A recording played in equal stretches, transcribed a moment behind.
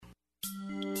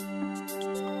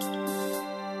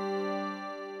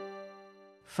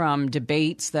from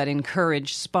debates that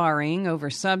encourage sparring over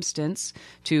substance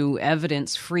to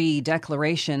evidence-free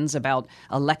declarations about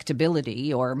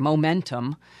electability or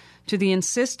momentum, to the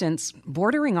insistence,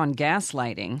 bordering on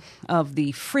gaslighting, of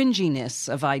the fringiness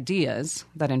of ideas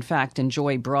that in fact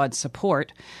enjoy broad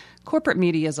support, corporate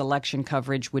media's election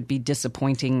coverage would be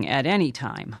disappointing at any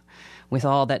time. With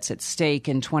all that's at stake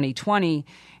in 2020,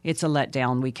 it's a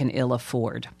letdown we can ill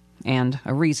afford. And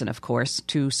a reason, of course,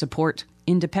 to support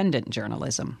independent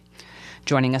journalism.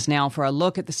 Joining us now for a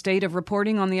look at the state of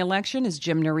reporting on the election is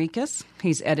Jim Narikis.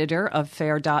 He's editor of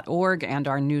Fair.org and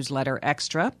our newsletter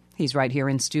Extra. He's right here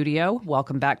in studio.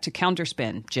 Welcome back to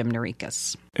Counterspin, Jim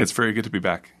Narikis. It's very good to be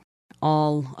back.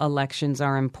 All elections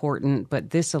are important,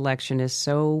 but this election is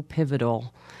so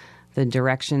pivotal. The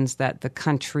directions that the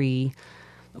country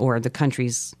or the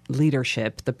country's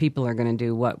leadership, the people are going to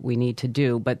do what we need to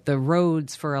do. But the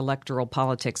roads for electoral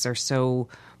politics are so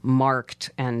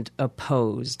marked and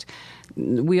opposed.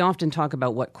 We often talk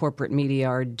about what corporate media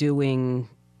are doing,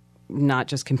 not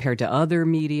just compared to other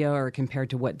media or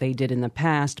compared to what they did in the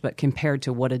past, but compared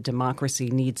to what a democracy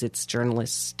needs its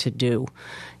journalists to do.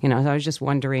 I was just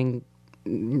wondering,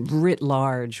 writ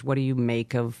large, what do you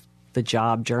make of the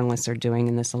job journalists are doing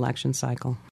in this election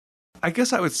cycle? I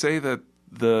guess I would say that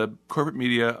the corporate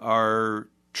media are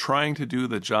trying to do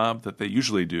the job that they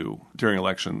usually do during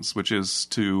elections, which is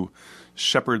to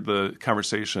shepherd the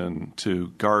conversation, to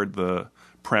guard the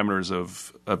parameters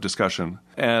of discussion.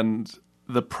 And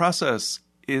the process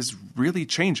is really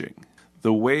changing.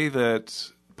 The way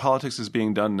that politics is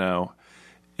being done now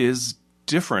is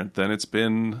different than it's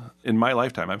been in my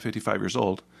lifetime. I'm 55 years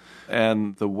old.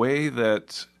 And the way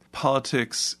that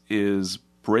politics is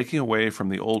breaking away from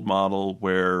the old model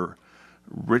where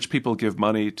rich people give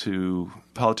money to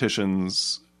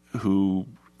politicians who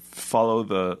follow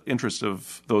the interest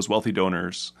of those wealthy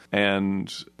donors,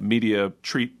 and media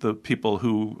treat the people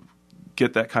who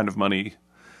get that kind of money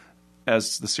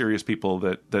as the serious people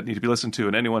that need to be listened to,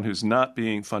 and anyone who's not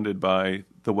being funded by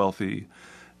the wealthy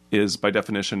is by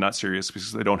definition not serious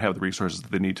because they don't have the resources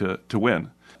that they need to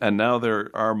win. And now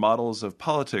there are models of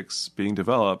politics being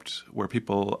developed where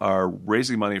people are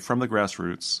raising money from the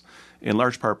grassroots, in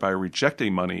large part by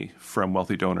rejecting money from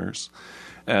wealthy donors.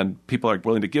 And people are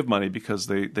willing to give money because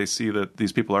they see that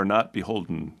these people are not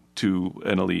beholden to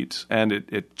an elite. And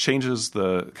it changes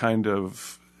the kind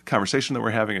of conversation that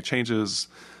we're having. It changes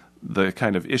the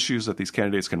kind of issues that these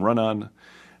candidates can run on.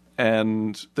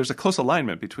 And there's a close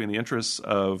alignment between the interests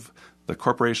of the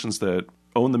corporations that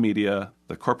own the media,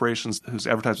 the corporations whose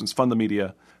advertisements fund the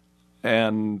media,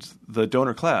 and the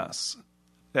donor class.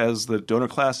 As the donor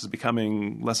class is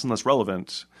becoming less and less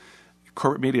relevant,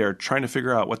 corporate media are trying to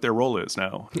figure out what their role is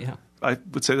now. Yeah. I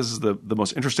would say this is the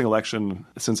most interesting election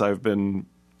since I've been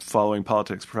following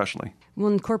politics professionally.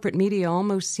 Well, corporate media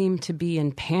almost seem to be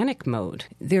in panic mode.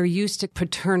 They're used to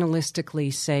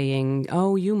paternalistically saying,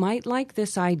 oh, you might like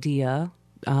this idea,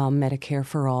 Medicare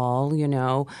for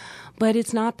all, but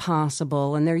it's not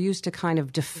possible. And they're used to kind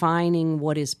of defining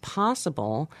what is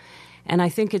possible. And I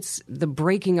think it's the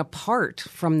breaking apart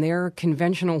from their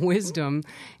conventional wisdom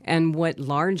and what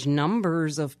large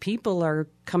numbers of people are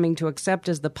coming to accept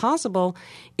as the possible.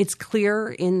 It's clear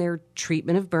in their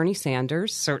treatment of Bernie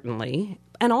Sanders, certainly,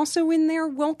 and also in their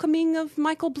welcoming of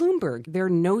Michael Bloomberg, their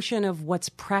notion of what's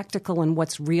practical and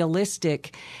what's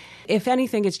realistic. If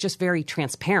anything, it's just very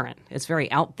transparent. It's very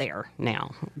out there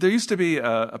now. There used to be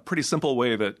a pretty simple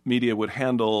way that media would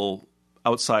handle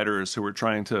outsiders who were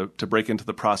trying to break into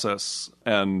the process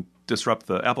and disrupt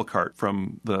the apple cart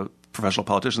from the professional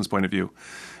politician's point of view,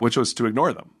 which was to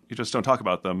ignore them. You just don't talk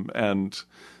about them, and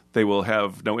they will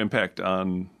have no impact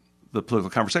on the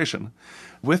political conversation.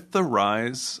 With the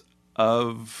rise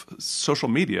of social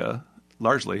media,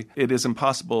 largely, it is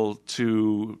impossible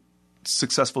to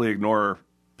successfully ignore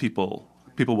people.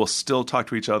 People will still talk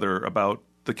to each other about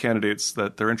the candidates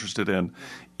that they're interested in,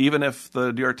 even if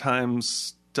the New York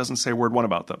Times doesn't say word one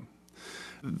about them.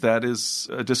 That is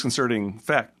a disconcerting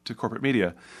fact to corporate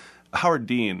media. Howard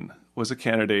Dean was a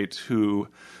candidate who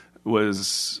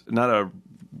was not a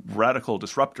radical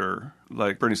disruptor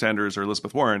like Bernie Sanders or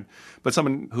Elizabeth Warren, but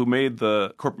someone who made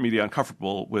the corporate media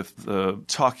uncomfortable with the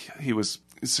talk he was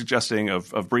suggesting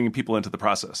of bringing people into the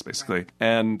process, basically. Right.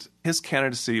 And his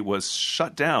candidacy was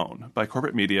shut down by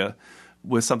corporate media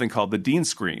with something called the Dean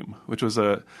Scream, which was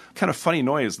a kind of funny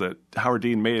noise that Howard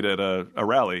Dean made at a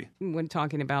rally. When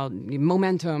talking about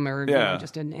momentum or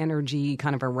just an energy,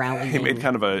 kind of a rally. He made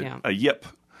kind of a yip.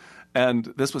 And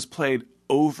this was played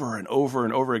over and over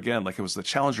and over again like it was the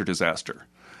Challenger disaster.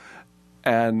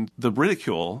 And the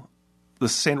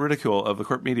sustained ridicule of the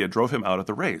corporate media drove him out of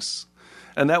the race.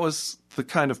 And that was the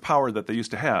kind of power that they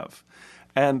used to have.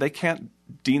 And they can't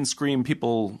Dean scream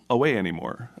people away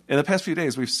anymore. In the past few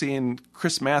days, we've seen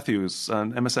Chris Matthews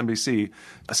on MSNBC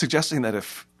suggesting that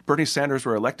if Bernie Sanders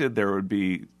were elected, there would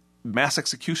be mass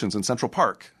executions in Central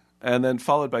Park. And then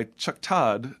followed by Chuck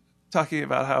Todd talking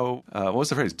about how, what was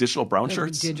the phrase, digital brown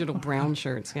shirts? Digital brown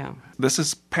shirts, yeah. This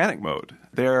is panic mode.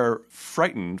 They're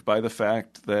frightened by the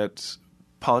fact that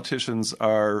politicians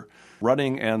are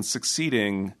running and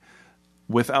succeeding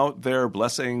without their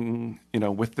blessing,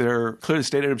 with their clearly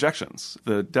stated objections.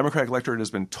 The Democratic electorate has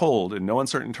been told in no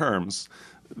uncertain terms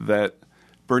that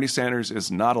Bernie Sanders is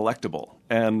not electable.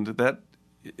 And that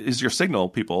is your signal,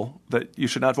 people, that you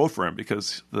should not vote for him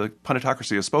because the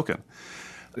punditocracy has spoken.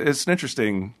 It's an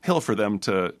interesting hill for them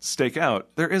to stake out.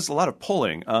 There is a lot of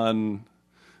polling on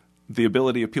the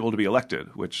ability of people to be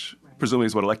elected, which presumably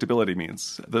is what electability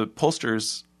means. The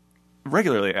pollsters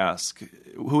regularly ask,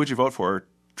 who would you vote for,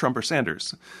 Trump or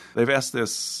Sanders? They've asked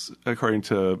this, according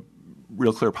to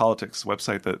Real Clear Politics, a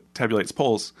website that tabulates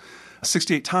polls,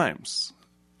 68 times.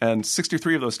 And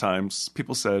 63 of those times,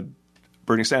 people said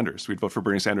Bernie Sanders. We'd vote for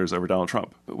Bernie Sanders over Donald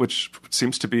Trump, which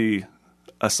seems to be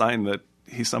a sign that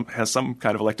he has some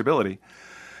kind of electability.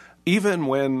 Even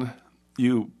when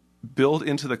you build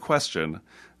into the question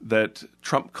that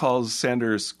Trump calls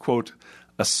Sanders, quote,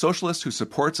 a socialist who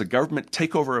supports a government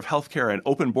takeover of healthcare and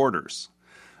open borders,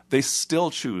 they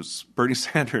still choose Bernie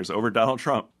Sanders over Donald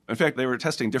Trump. In fact, they were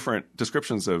testing different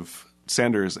descriptions of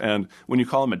Sanders, and when you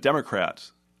call him a Democrat,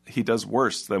 he does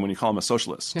worse than when you call him a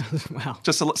socialist. Wow.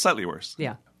 Just slightly worse.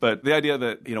 Yeah. But the idea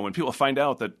that, when people find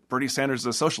out that Bernie Sanders is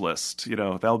a socialist,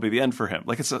 that'll be the end for him.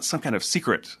 Like it's some kind of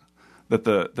secret that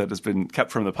has been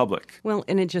kept from the public. Well,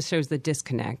 and it just shows the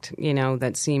disconnect,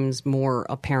 that seems more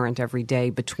apparent every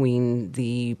day between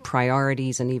the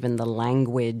priorities and even the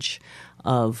language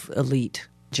of elite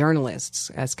journalists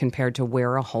as compared to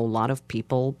where a whole lot of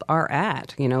people are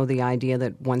at. The idea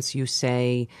that once you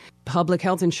say public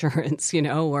health insurance,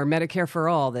 or Medicare for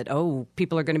all, that,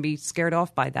 people are going to be scared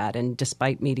off by that. And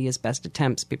despite media's best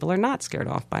attempts, people are not scared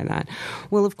off by that.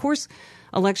 Well, of course,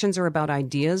 elections are about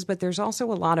ideas, but there's also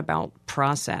a lot about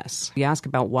process. You ask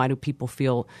about why do people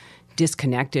feel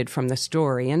disconnected from the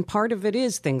story. And part of it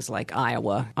is things like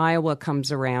Iowa. Iowa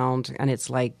comes around and it's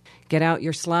like, get out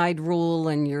your slide rule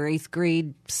and your 8th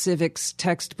grade civics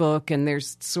textbook. And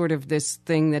there's sort of this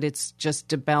thing that it's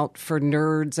just about for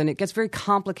nerds. And it gets very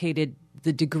complicated,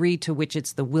 the degree to which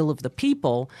it's the will of the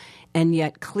people. And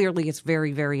yet clearly it's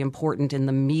very, very important in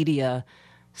the media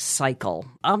cycle.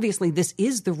 Obviously, this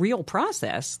is the real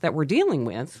process that we're dealing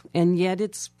with, and yet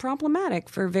it's problematic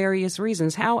for various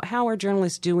reasons. How are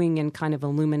journalists doing in kind of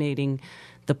illuminating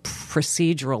the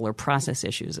procedural or process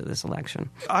issues of this election?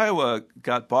 Iowa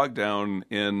got bogged down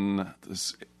in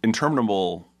this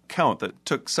interminable count that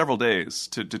took several days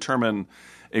to determine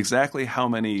exactly how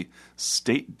many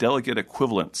state delegate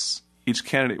equivalents each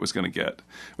candidate was going to get,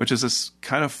 which is this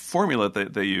kind of formula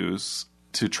that they use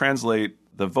to translate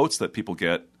the votes that people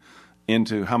get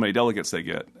into how many delegates they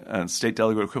get. And state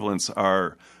delegate equivalents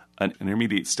are an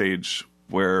intermediate stage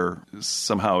where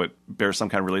somehow it bears some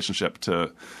kind of relationship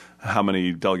to how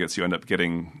many delegates you end up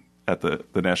getting at the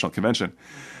national convention.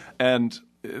 And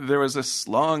there was this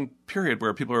long period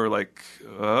where people were like,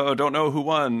 oh, don't know who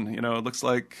won. It looks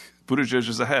like Buttigieg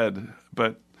is ahead,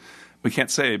 but we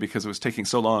can't say because it was taking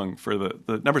so long for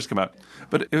the numbers to come out.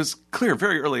 But it was clear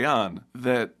very early on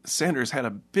that Sanders had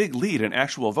a big lead in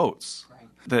actual votes, right,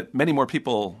 that many more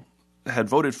people had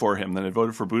voted for him than had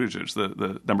voted for Buttigieg,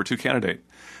 the number 2 candidate.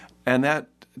 And that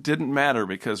didn't matter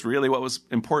because really what was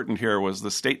important here was the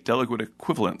state delegate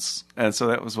equivalents. And so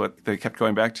that was what they kept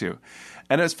going back to.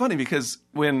 And it's funny because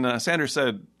when Sanders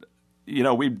said,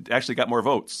 we actually got more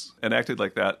votes and acted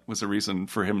like that was a reason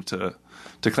for him to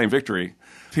claim victory,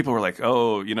 people were like,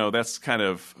 oh, that's kind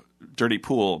of dirty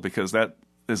pool because that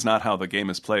is not how the game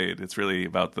is played. It's really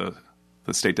about the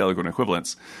state delegate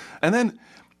equivalents. And then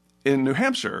in New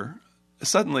Hampshire,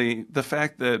 suddenly the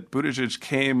fact that Buttigieg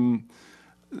came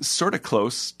sort of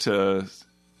close to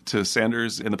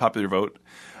Sanders in the popular vote,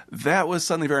 that was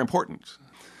suddenly very important.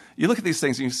 You look at these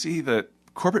things and you see that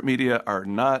corporate media are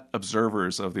not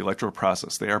observers of the electoral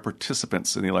process. They are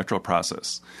participants in the electoral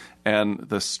process. And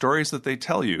the stories that they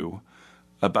tell you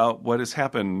about what has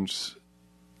happened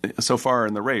so far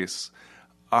in the race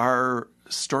are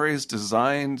stories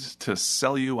designed to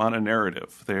sell you on a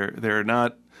narrative. They're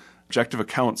not objective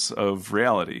accounts of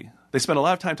reality. They spend a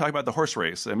lot of time talking about the horse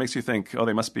race. It makes you think, oh,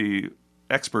 they must be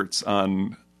experts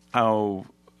on how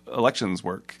elections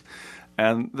work.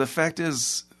 And the fact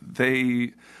is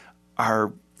they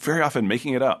are very often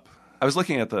making it up. I was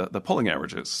looking at the polling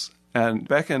averages, And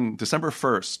back in December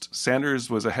 1st, Sanders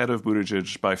was ahead of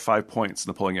Buttigieg by 5 points in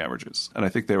the polling averages. And I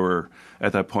think they were,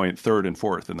 at that point, third and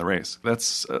fourth in the race.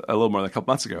 That's a little more than a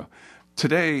couple months ago.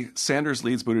 Today, Sanders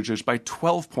leads Buttigieg by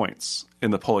 12 points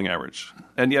in the polling average.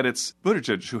 And yet it's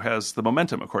Buttigieg who has the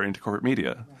momentum, according to corporate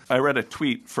media. I read a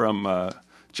tweet from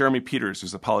Jeremy Peters,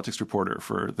 who's a politics reporter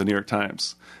for the New York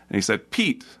Times. And he said,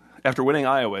 Pete, after winning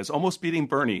Iowa, is almost beating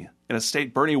Bernie in a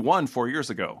state Bernie won 4 years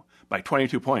ago by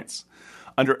 22 points.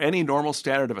 Under any normal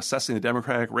standard of assessing the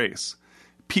Democratic race,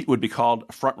 Pete would be called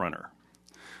a frontrunner.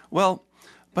 Well,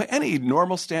 by any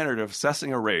normal standard of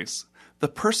assessing a race, the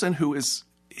person who is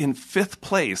in fifth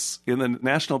place in the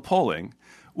national polling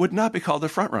would not be called a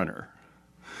frontrunner.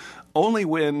 Only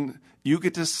when you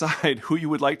get to decide who you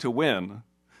would like to win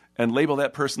and label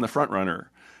that person the frontrunner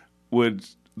would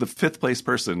the fifth place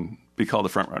person be called a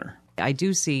frontrunner. I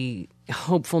do see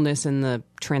hopefulness in the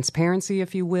transparency,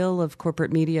 if you will, of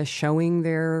corporate media showing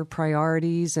their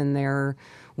priorities and their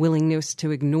willingness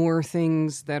to ignore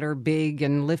things that are big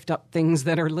and lift up things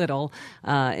that are little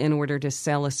in order to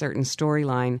sell a certain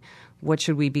storyline. What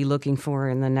should we be looking for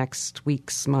in the next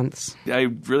weeks, months? I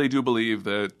really do believe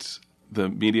that the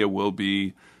media will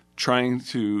be trying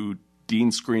to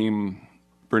Dean Scream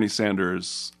Bernie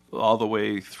Sanders all the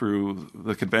way through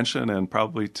the convention and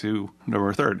probably to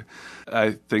November 3rd.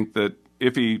 I think that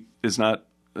if he is not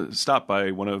stopped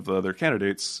by one of the other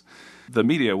candidates, the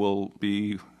media will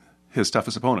be his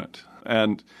toughest opponent.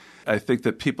 And I think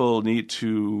that people need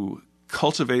to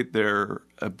cultivate their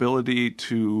ability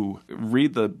to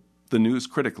read the news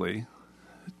critically,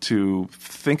 to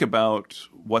think about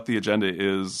what the agenda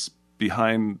is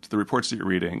behind the reports that you're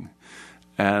reading,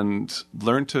 and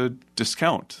learn to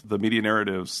discount the media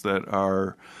narratives that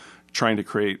are trying to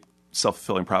create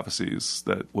self-fulfilling prophecies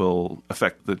that will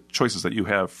affect the choices that you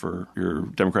have for your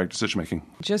democratic decision-making.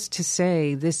 Just to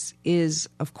say, this is,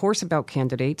 of course, about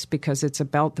candidates because it's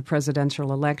about the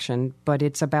presidential election, but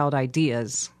it's about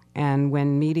ideas. And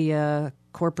when media,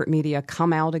 corporate media,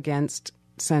 come out against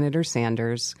Senator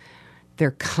Sanders,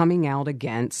 they're coming out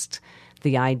against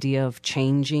the idea of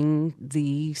changing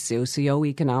the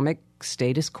socioeconomic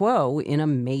status quo in a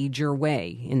major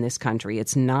way in this country.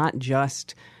 It's not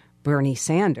just Bernie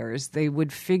Sanders. They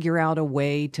would figure out a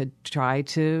way to try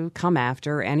to come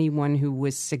after anyone who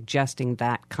was suggesting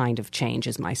that kind of change,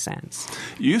 is my sense.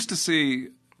 You used to see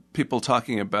people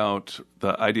talking about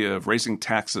the idea of raising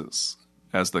taxes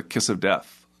as the kiss of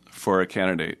death for a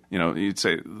candidate. You know, you'd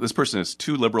say this person is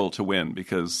too liberal to win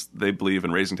because they believe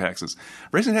in raising taxes.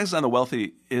 Raising taxes on the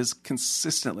wealthy is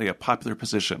consistently a popular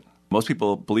position. Most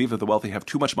people believe that the wealthy have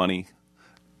too much money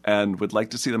and would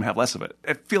like to see them have less of it.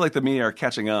 I feel like the media are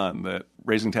catching on that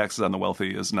raising taxes on the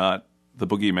wealthy is not the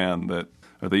boogeyman that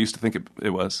they used to think it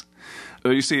was.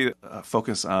 You see a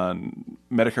focus on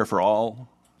Medicare for all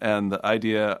and the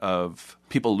idea of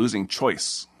people losing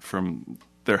choice from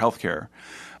their health care.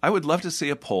 I would love to see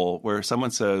a poll where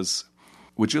someone says,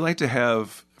 would you like to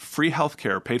have free health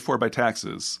care paid for by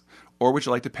taxes, or would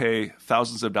you like to pay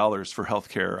thousands of dollars for health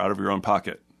care out of your own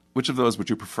pocket? Which of those would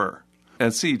you prefer?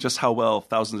 And see just how well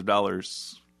thousands of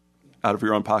dollars out of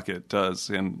your own pocket does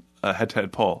in a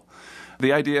head-to-head poll.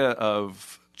 The idea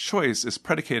of choice is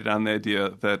predicated on the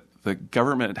idea that the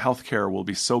government health care will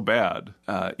be so bad,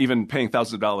 even paying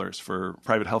thousands of dollars for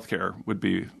private health care would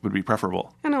be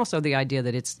preferable. And also the idea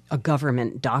that it's a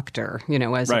government doctor,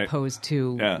 as right. opposed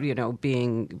to,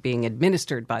 being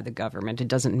administered by the government. It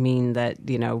doesn't mean that,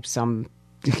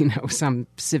 some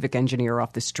civic engineer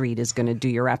off the street is going to do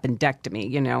your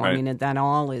appendectomy, Right. I mean, that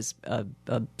all is a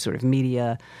sort of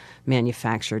media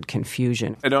manufactured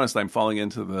confusion. I noticed I'm falling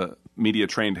into the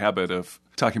media-trained habit of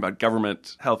talking about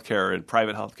government healthcare and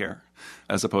private healthcare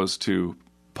as opposed to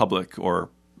public or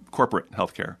corporate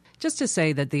healthcare. Just to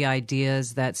say that the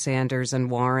ideas that Sanders and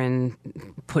Warren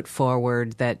put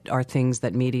forward that are things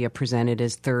that media presented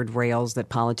as third rails that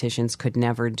politicians could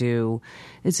never do,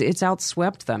 it's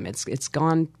outswept them. It's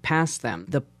gone past them.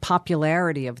 The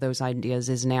popularity of those ideas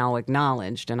is now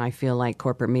acknowledged, and I feel like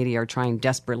corporate media are trying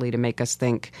desperately to make us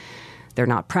think they're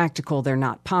not practical, they're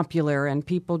not popular, and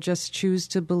people just choose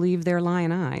to believe their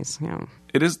lying eyes.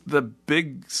 It is the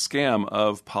big scam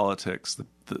of politics.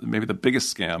 Maybe the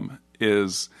biggest scam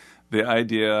is the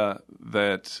idea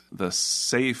that the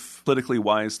safe, politically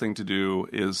wise thing to do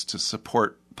is to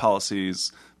support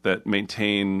policies that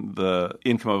maintain the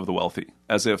income of the wealthy,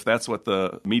 as if that's what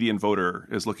the median voter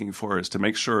is looking for, is to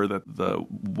make sure that the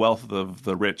wealth of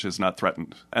the rich is not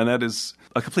threatened. And that is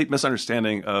a complete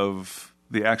misunderstanding of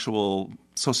the actual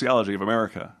sociology of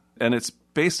America. And it's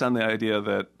based on the idea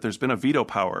that there's been a veto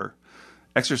power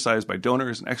exercised by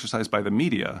donors and exercised by the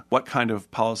media, what kind of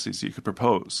policies you could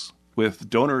propose. with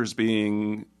donors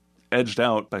being edged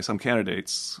out by some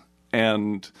candidates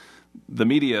and the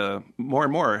media more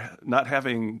and more not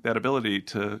having that ability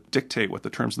to dictate what the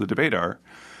terms of the debate are,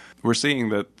 we're seeing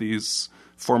that these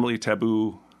formerly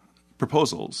taboo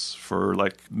proposals for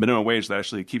like minimum wage that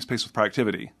actually keeps pace with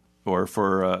productivity, or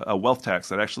for a wealth tax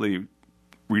that actually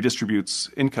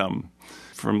redistributes income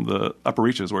from the upper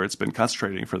reaches where it's been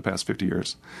concentrating for the past 50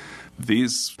 years.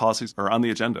 These policies are on the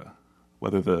agenda,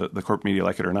 whether the corporate media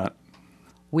like it or not.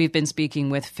 We've been speaking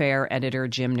with FAIR editor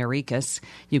Jim Narikis.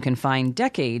 You can find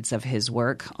decades of his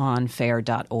work on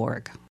FAIR.org.